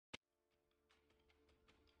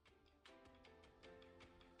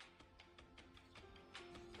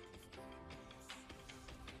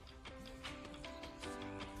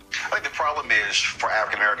problem is, for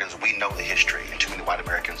African Americans, we know the history, and too many white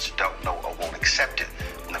Americans don't know or won't accept it.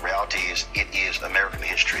 And the reality is, it is American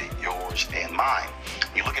history, yours and mine.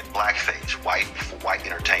 You look at blackface. White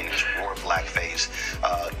entertainers wore blackface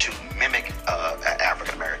to mimic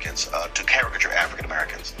African Americans, to caricature African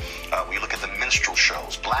Americans. When you look at the minstrel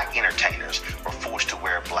shows, black entertainers were forced to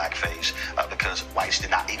wear blackface because whites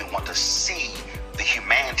did not even want to see the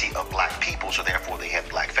humanity of black people, so therefore they had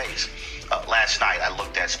blackface. Last night I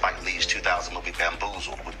looked at Spike Lee's 2000 movie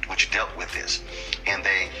Bamboozled, which dealt with this, and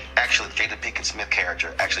they actually, Jada Pinkett Smith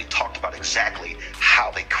character actually talked about exactly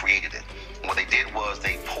how they created it. And what they did was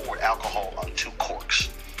they poured alcohol on 2 corks,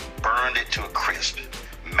 burned it to a crisp,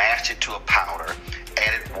 mashed it to a powder,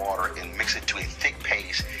 added water, and mixed it to a thick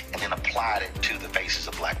paste, and then applied it to the faces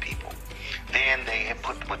of black people. Then they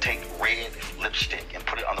would take red lipstick and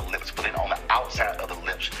put it on the lips, put it on the outside of the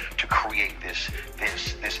lips to create this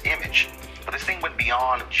image. But this thing went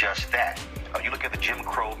beyond just that. You look at the Jim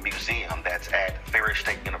Crow Museum that's at Ferris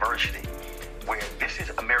State University, where this is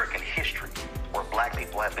American history, where black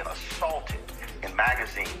people have been assaulted in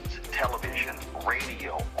magazines, television,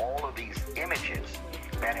 radio, all of these images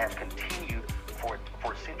that have continued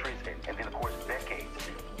for centuries and then of course decades,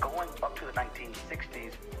 going up to the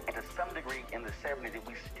 1960s and to some degree in the 70s, and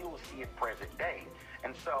we still see it present day.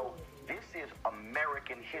 And so this is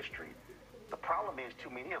American history. The problem is too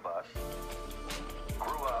many of us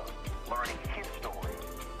grew up learning his story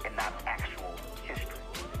and not actual history.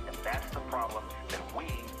 And that's the problem that we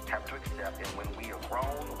have to accept. And when we are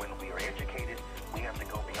grown, when we are educated, we have to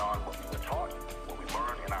go beyond what we were taught, what we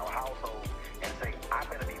learned in our households, and say, I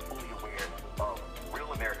better be fully aware of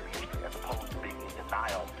real American history as opposed to being in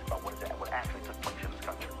denial of what actually took place in this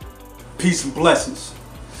country. Peace and blessings.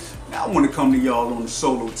 Now I want to come to y'all on the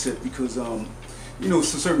solo tip because you know,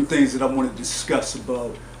 certain things that I want to discuss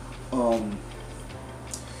about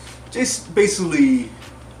just basically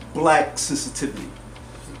black sensitivity,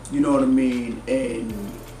 you know what I mean, and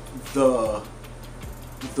the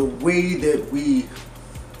way that we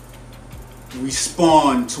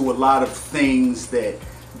respond to a lot of things that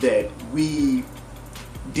we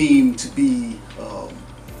deem to be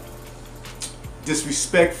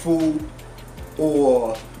disrespectful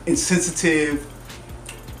or insensitive,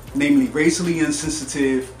 namely racially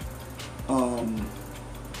insensitive,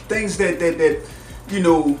 things that you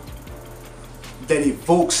know, that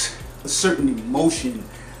evokes a certain emotion,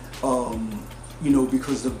 you know,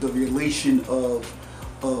 because of the relation of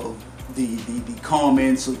the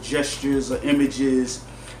comments or gestures or images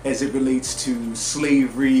as it relates to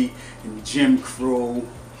slavery and Jim Crow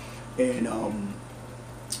and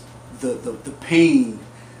the pain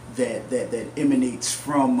that emanates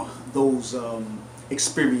from those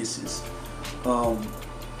experiences.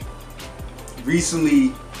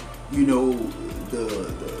 Recently, you know, the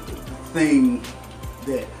thing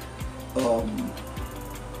that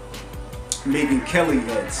Megyn Kelly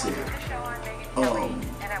had said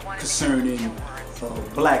concerning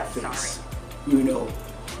blackface, you know,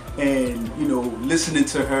 and you know, listening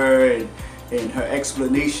to her and her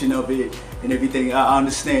explanation of it and everything, I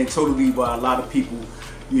understand totally why a lot of people,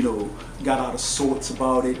 you know, got out of sorts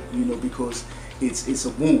about it, you know, because it's a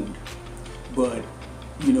wound. But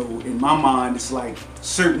you know, in my mind, it's like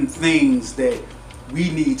certain things that we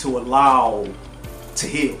need to allow to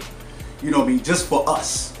heal, you know what I mean, just for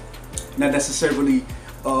us, not necessarily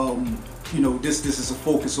you know, this is a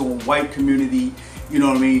focus on white community, you know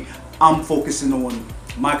what I mean. I'm focusing on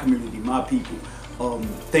my community, my people,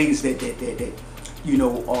 things that you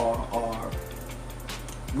know are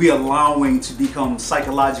we allowing to become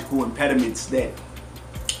psychological impediments, that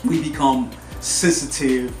we become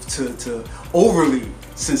sensitive to overly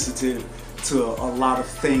sensitive to a lot of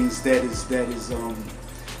things that is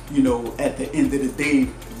you know, at the end of the day,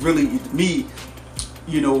 really, to me,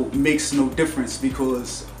 you know, makes no difference,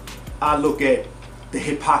 because I look at the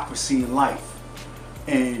hypocrisy in life,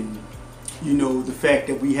 and you know, the fact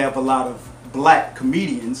that we have a lot of black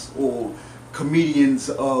comedians or comedians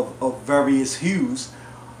of various hues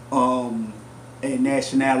and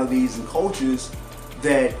nationalities and cultures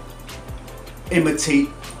that imitate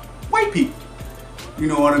white people, you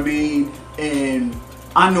know what I mean. And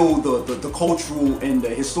I know the cultural and the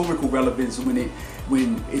historical relevance when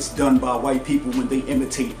it's done by white people, when they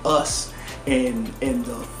imitate us, and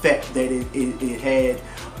the effect that it had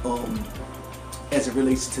as it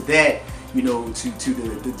relates to that, you know, to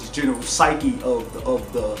the general psyche of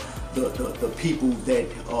the people that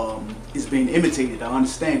is being imitated. I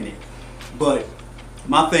understand it, but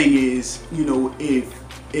my thing is, you know,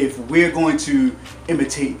 if we're going to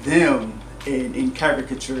imitate them in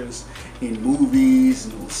caricatures, in movies,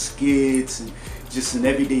 and skits, and just in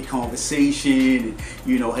everyday conversation. And,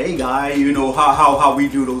 you know, hey guy, you know how we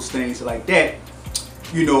do those things like that.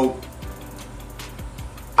 You know,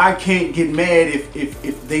 I can't get mad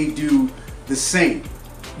if they do the same.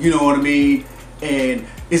 You know what I mean? And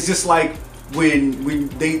it's just like when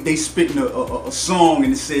they spitting a song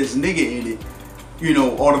and it says nigga in it. You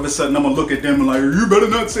know, all of a sudden I'm gonna look at them and like, you better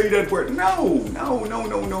not say that word. No.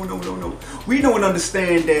 We know and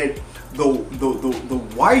understand that the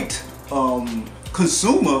white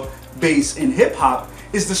consumer base in hip hop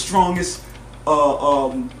is the strongest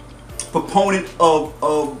proponent of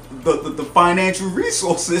the financial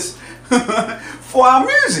resources for our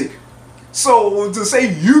music. So to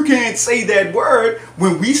say you can't say that word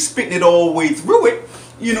when we spitting it all the way through it,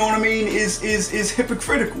 you know what I mean, is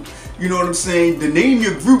hypocritical. You know what I'm saying? To name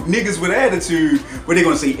your group niggas with attitude, but they're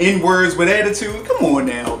gonna say N-words with attitude. Come on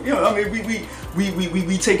now. You know, I mean,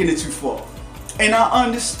 we taking it too far. And I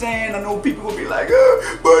understand. I know people will be like,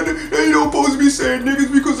 but they don't supposed to be saying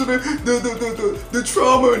niggas because of the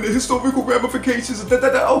trauma and the historical ramifications.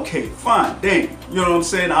 Okay, fine, dang. You know what I'm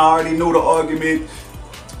saying? I already know the argument.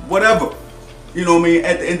 Whatever. You know what I mean?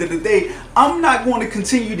 At the end of the day, I'm not going to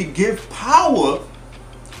continue to give power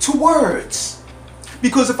to words.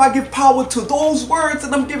 Because if I give power to those words,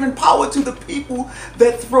 then I'm giving power to the people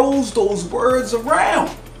that throws those words around.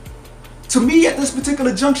 To me, at this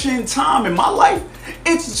particular junction in time in my life,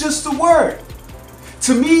 it's just a word.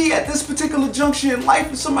 To me, at this particular junction in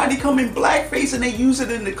life, if somebody come in blackface and they use it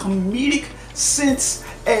in the comedic sense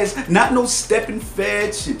as not no step and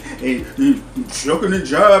fetch and shucking and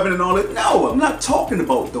jiving and all that. No, I'm not talking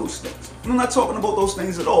about those things. I'm not talking about those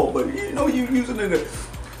things at all. But you know, you using it in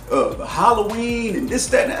Halloween and this,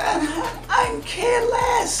 that, and I can care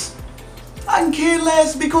less. I can care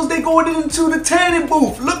less because they going into the tanning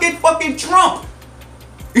booth. Look at fucking Trump.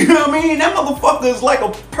 You know what I mean? That motherfucker is like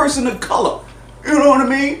a person of color. You know what I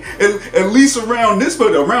mean? At least around this,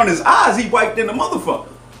 but around his eyes, he wiped in the motherfucker.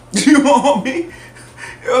 You know what I mean?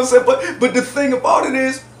 You know what I'm saying? But the thing about it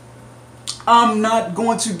is, I'm not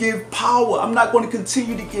going to give power. I'm not going to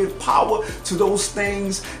continue to give power to those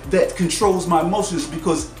things that controls my emotions,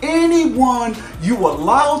 because anyone you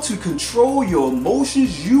allow to control your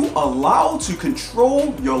emotions, you allow to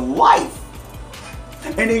control your life.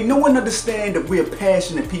 And they know and understand that we're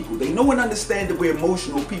passionate people. They know and understand that we're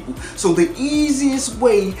emotional people. So the easiest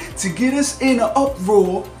way to get us in an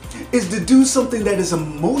uproar is to do something that is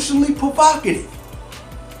emotionally provocative.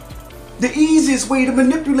 The easiest way to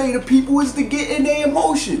manipulate the people is to get in their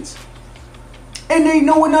emotions. And they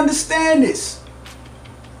know and understand this.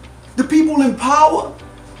 The people in power,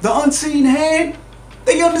 the unseen hand,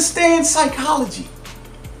 they understand psychology.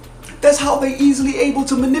 That's how they easily able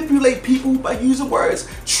to manipulate people by using words.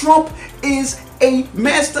 Trump is a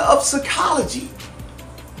master of psychology.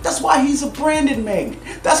 That's why he's a branded magnet.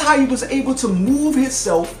 That's how he was able to move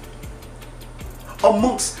himself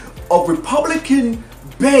amongst a Republican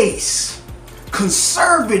base,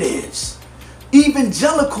 conservatives,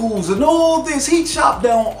 evangelicals, and all this. He chopped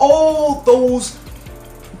down all those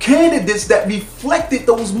candidates that reflected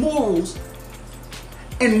those morals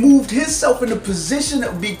and moved himself in a position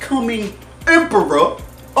of becoming emperor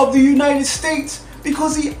of the United States,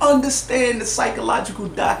 because he understands the psychological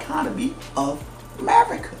dichotomy of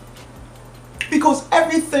America. Because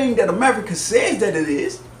everything that America says that it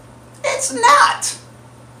is, it's not.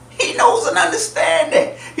 He knows and understands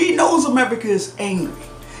that. He knows America is angry.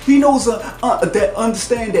 He knows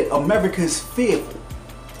understand that America is fearful.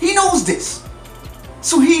 He knows this.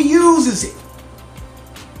 So he uses it.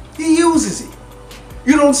 He uses it.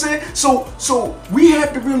 You know what I'm saying? So we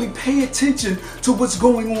have to really pay attention to what's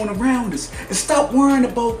going on around us and stop worrying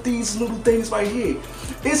about these little things right here.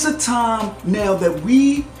 It's a time now that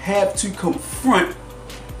we have to confront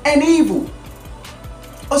an evil.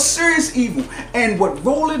 A serious evil. And what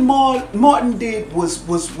Roland Martin did was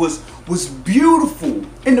beautiful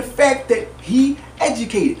in the fact that he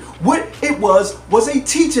educated. What it was a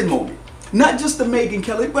teaching moment. Not just to Megyn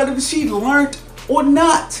Kelly, but if she learned or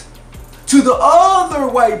not. To the other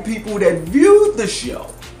white people that viewed the show,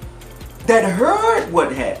 that heard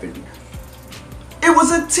what happened, it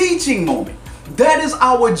was a teaching moment. That is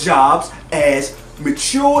our jobs as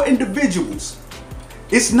mature individuals.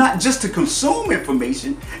 It's not just to consume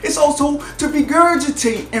information, it's also to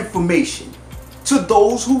regurgitate information to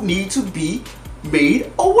those who need to be made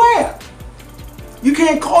aware. You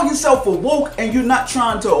can't call yourself awoke and you're not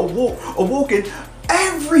trying to awaken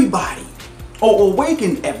everybody or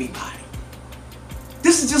awaken everybody.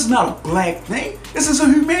 This is just not a black thing. This is a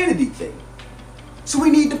humanity thing. So we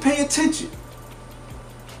need to pay attention.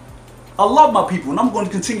 I love my people, and I'm going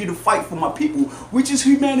to continue to fight for my people, which is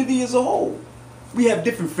humanity as a whole. We have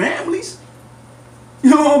different families, you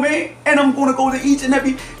know what I mean? And I'm going to go to each and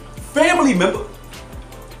every family member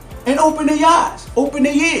and open their eyes, open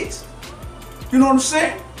their ears. You know what I'm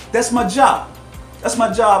saying? That's my job. That's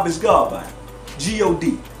my job as God, man.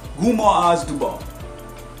 G-O-D. Gumar Az Dubar.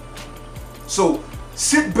 So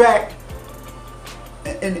sit back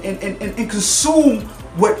and consume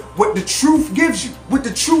what the truth gives you, what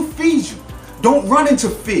the truth feeds you. Don't run into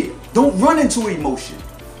fear. Don't run into emotion.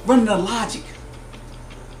 Run into logic.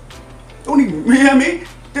 Don't even, you know what I mean?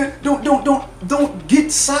 Don't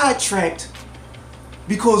get sidetracked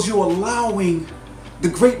because you're allowing the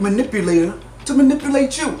great manipulator to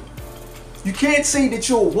manipulate you. You can't say that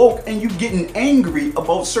you're woke and you're getting angry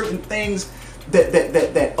about certain things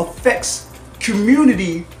that affects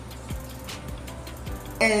community,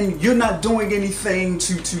 and you're not doing anything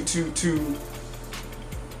to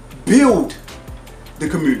build the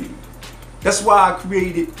community. That's why I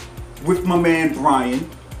created with my man Brian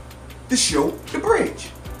the show The Bridge,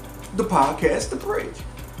 the podcast The Bridge.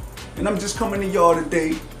 And I'm just coming to y'all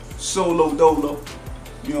today solo dolo,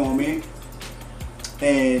 you know what I mean,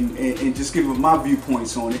 and just giving my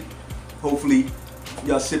viewpoints on it. Hopefully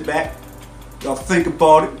y'all sit back, y'all think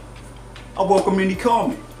about it. I welcome any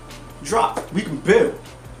comment. Drop. We can build.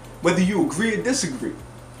 Whether you agree or disagree,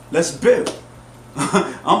 let's build.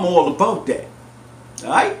 I'm all about that.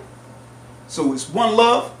 Alright? So it's one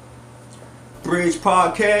love. Bridge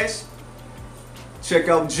Podcast. Check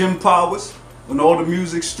out Jim Powers on all the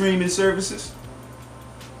music streaming services.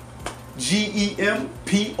 GEMPOWAZ.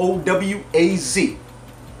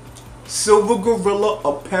 Silver Gorilla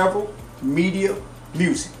Apparel Media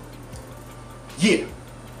Music. Yeah.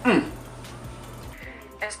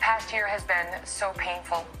 This past year has been so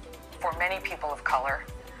painful for many people of color.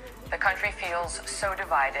 The country feels so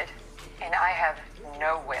divided, and I have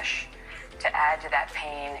no wish to add to that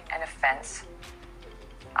pain and offense.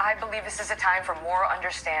 I believe this is a time for more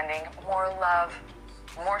understanding, more love,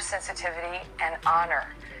 more sensitivity, and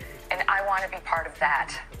honor, and I want to be part of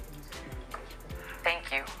that.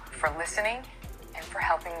 Thank you for listening and for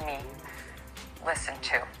helping me listen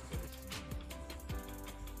too.